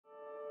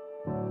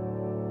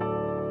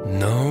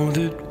Now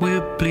that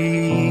we're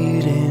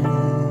bleeding,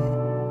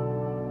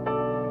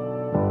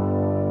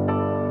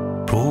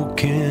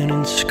 broken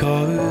and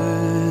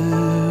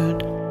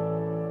scarred,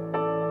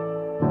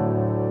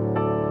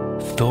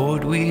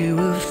 thought we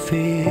were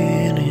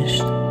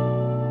finished,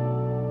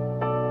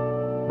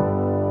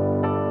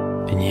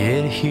 and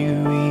yet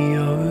here we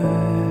are,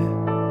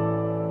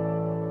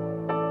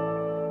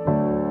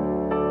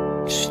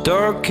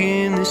 stuck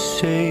in the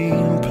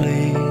same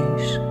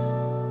place,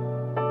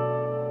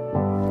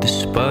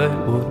 despite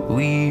what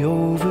we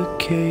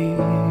overcame.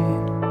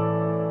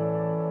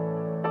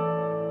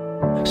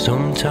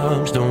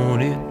 Sometimes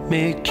don't it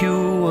make you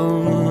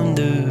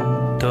wonder,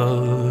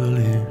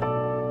 darling,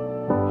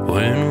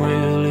 when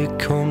will it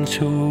come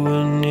to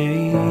an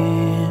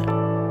end?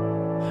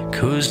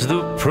 'Cause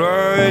the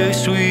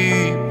price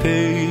we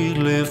paid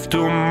left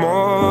a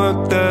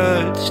mark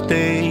that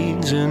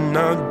stains, and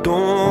I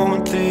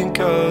don't think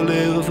I'll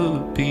ever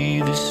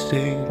be the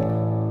same.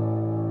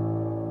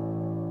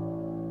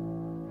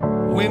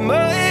 We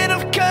might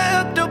have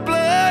kept the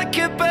black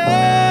at bay,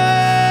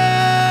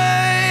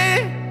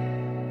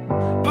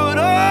 but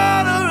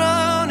all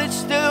around it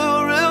still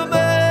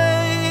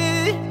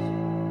remains.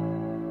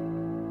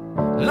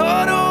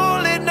 Lord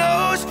only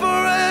knows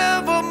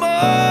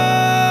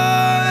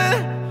forevermore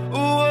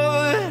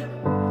what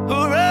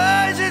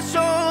horizons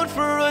hold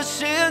for us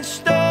in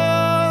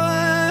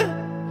stone.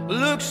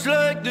 Looks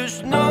like there's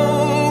no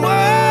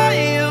way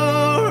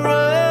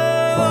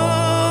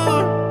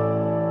around,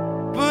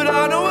 but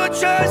I know I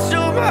try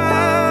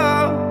somehow.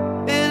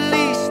 At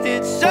least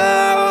it's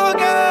all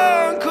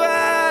gone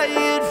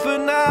quiet for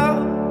now.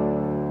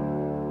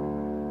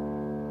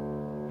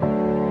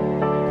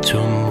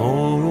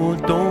 Tomorrow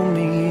don't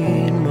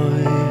mean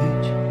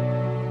much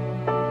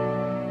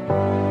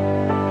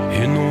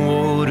in the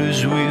waters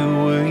we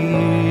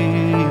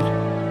wade,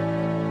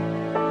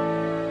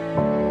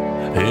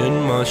 and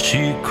my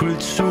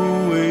secrets are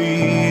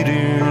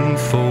waiting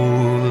for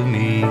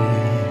me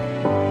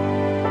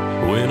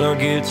when I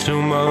get to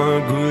my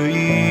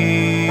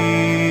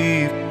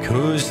grave.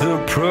 'Cause the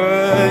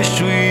price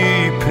we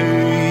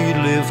paid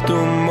left a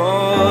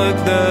mark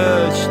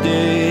that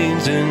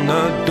stains, and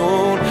I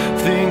don't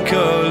think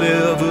I'll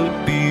ever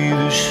be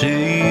the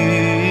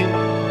same.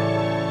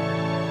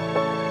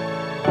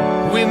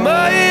 We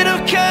might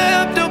have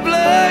kept the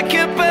black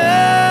at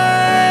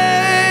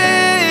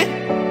bay,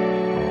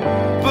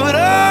 but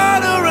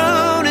all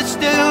around it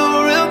still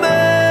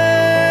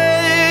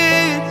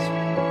remains.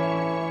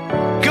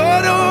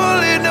 God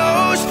only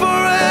knows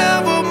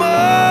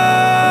forevermore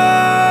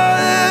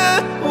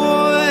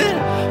what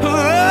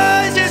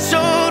horizons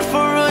hold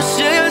for us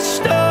in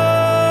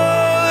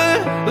stone.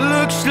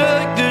 Looks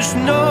like there's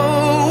no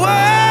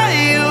way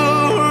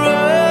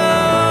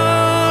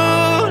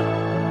around,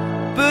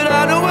 but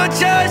I know I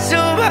try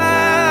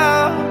somehow.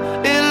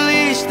 At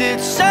least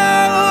it's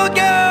all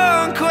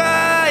gone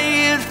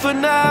quiet for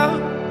now.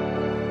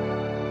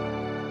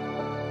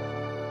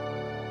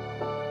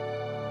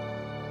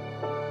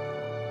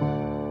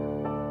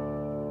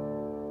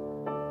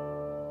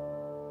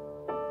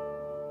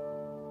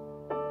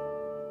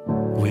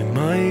 We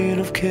might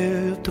have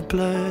kept the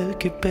black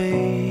at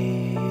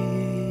bay,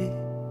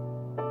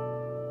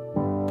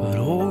 but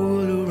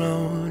all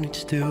around it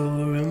still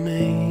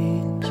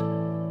remains.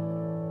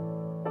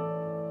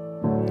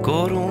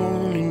 God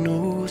only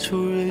knows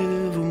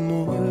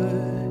forevermore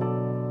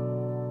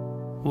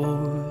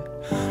what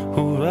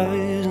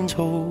horizons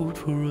hold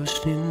for us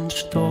in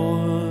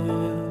store.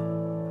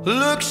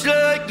 Looks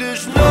like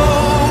there's no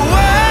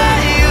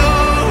way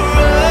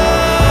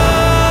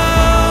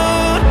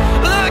around.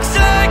 Looks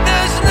like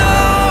there's no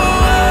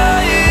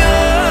way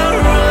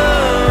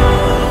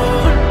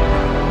around.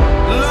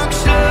 Looks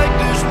like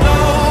there's no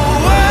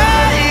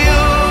way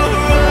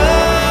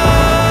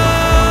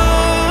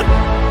around,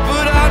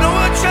 but I know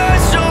I try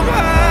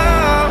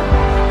somehow.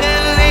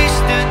 At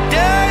least the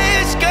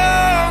day's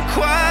gone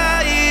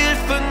quiet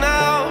for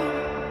now.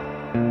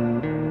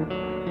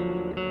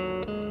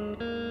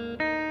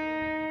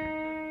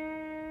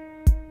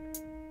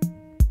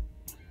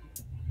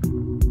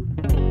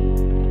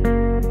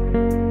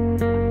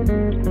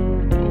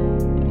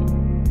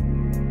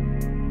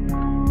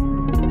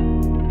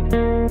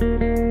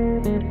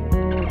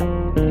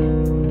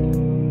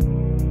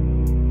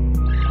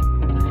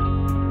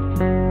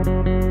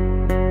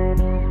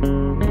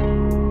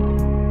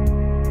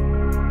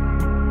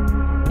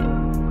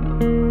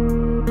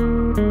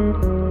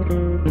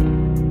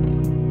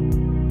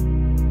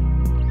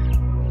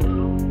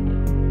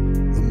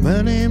 The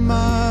many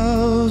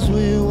miles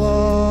we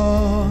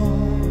walk,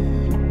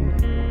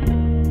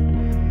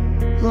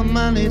 the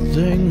many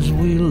things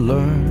we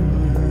learn,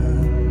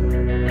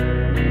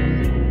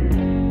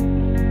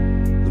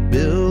 the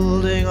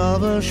building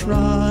of a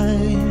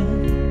shrine,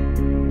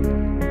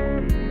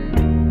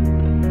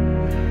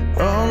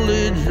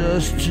 only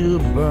just to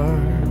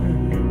burn.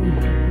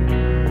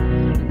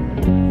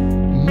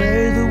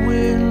 May the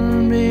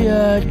wind be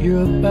at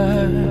your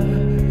back,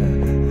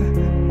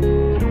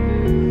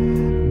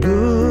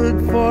 good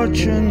for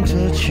fortune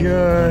touch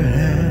your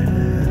hand.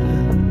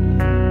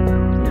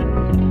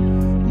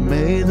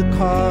 May the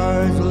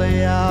cards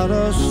lay out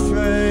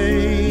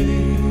astray,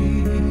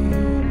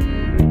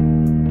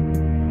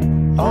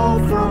 all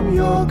from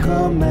your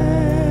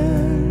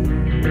command.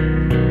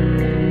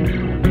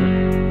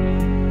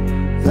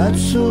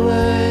 That's the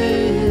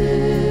way it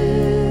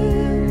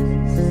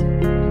is.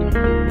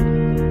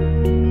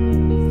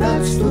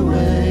 That's the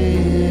way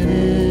it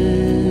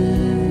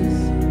is.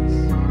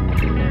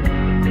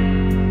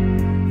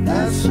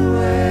 That's the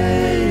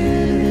way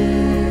it is.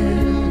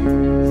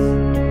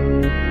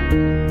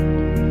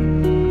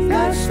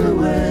 That's the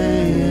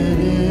way it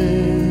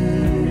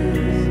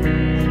is.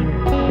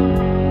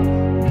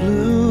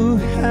 Blue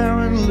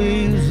heron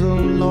leaves the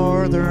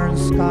northern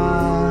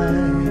sky.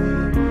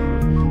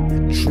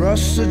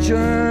 Trust the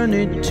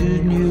journey to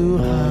new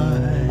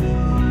high.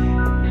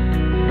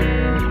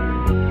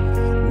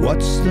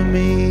 What's the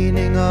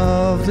meaning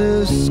of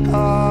this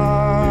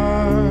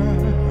scar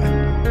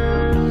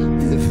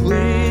if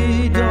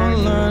we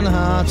don't learn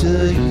how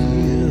to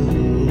heal?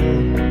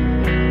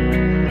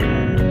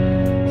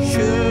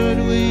 Should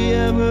we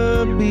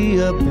ever be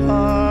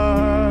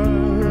apart,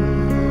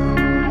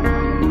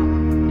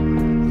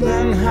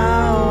 then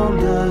how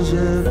does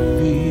it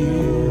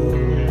feel?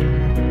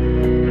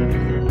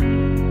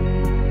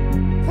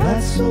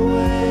 That's the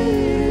way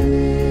it is.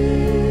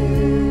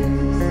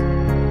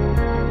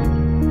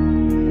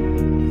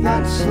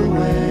 That's the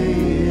way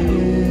it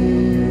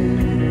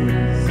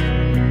is.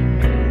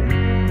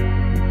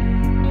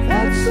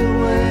 That's the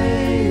way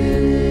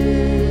it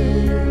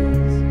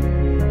is.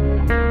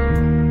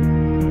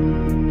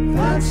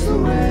 That's the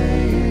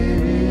way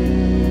it is.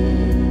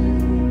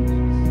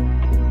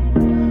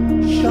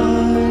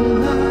 Shine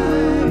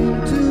light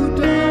into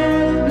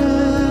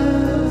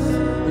darkness.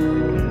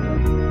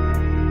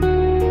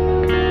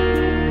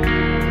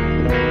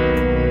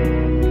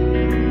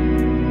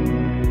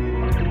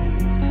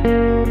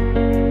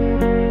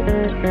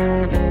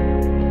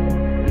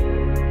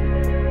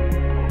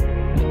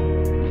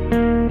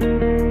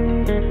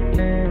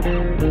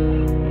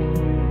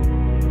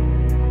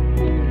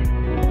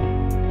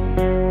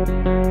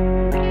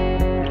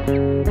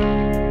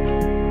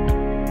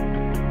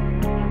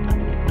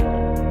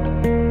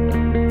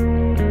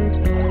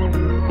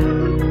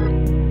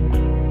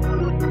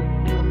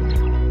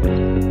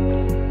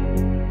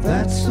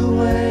 That's the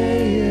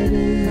way it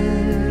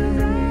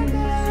is.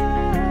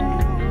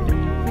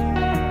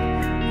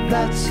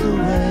 That's the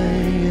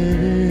way it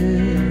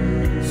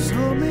is.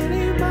 So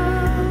many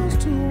miles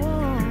to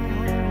walk.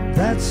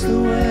 That's the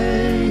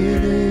way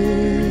it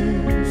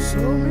is.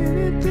 So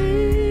many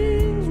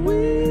things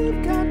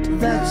we've got to.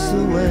 That's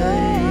the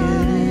way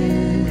it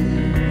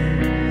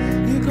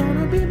is. You're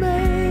gonna be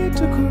made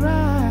to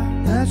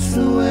cry. That's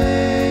the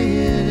way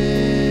it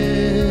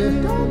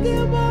is. Don't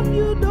give up,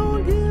 you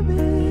don't give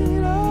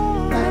it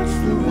up. That's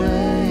the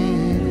way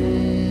it is.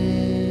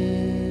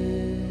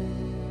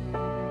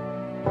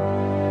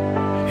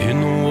 In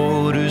the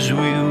waters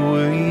we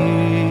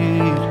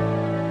wade,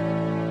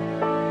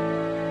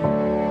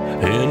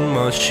 and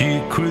my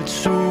secrets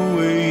are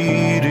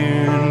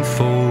waiting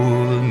for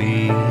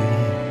me.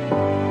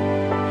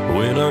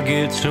 When I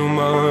get to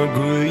my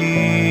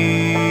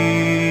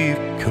grave,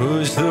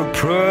 'cause the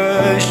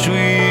price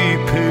we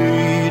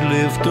paid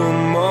left a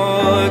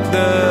mark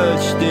that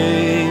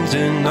stains,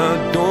 and I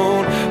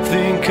don't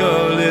think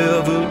I'll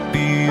ever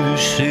be the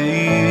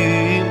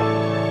same.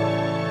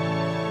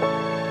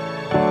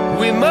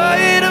 We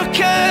might have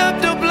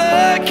kept a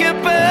blanket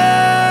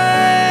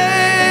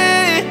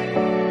bay,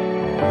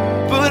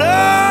 but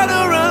all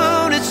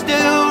around it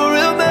still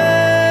remains.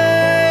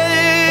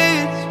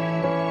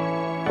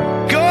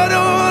 God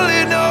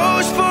only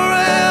knows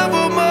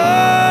forevermore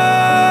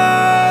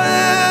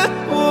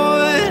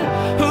what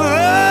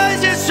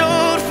horizons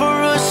hold for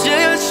us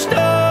and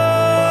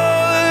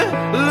start.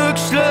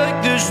 Looks like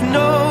there's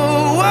no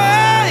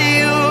way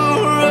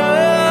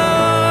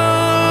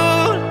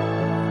around,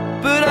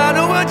 but I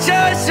know I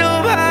try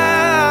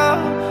somehow.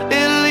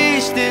 At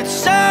least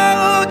it's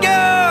all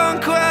gone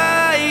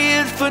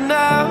quiet for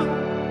now.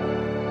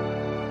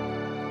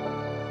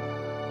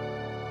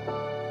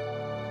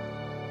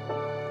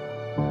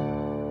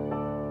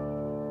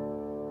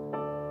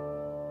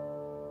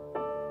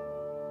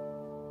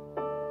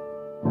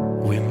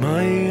 We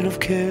might have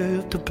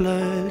kept the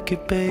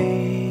blanket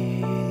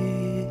bay,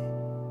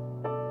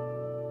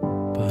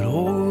 but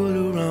all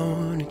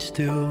around it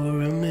still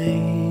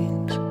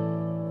remains.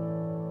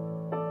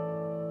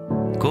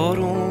 God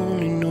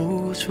only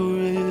knows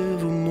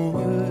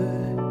forevermore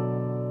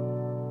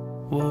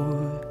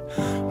what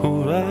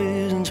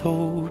horizons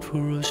hold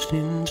for us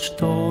in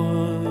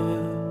store.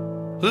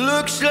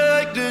 Looks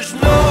like there's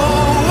no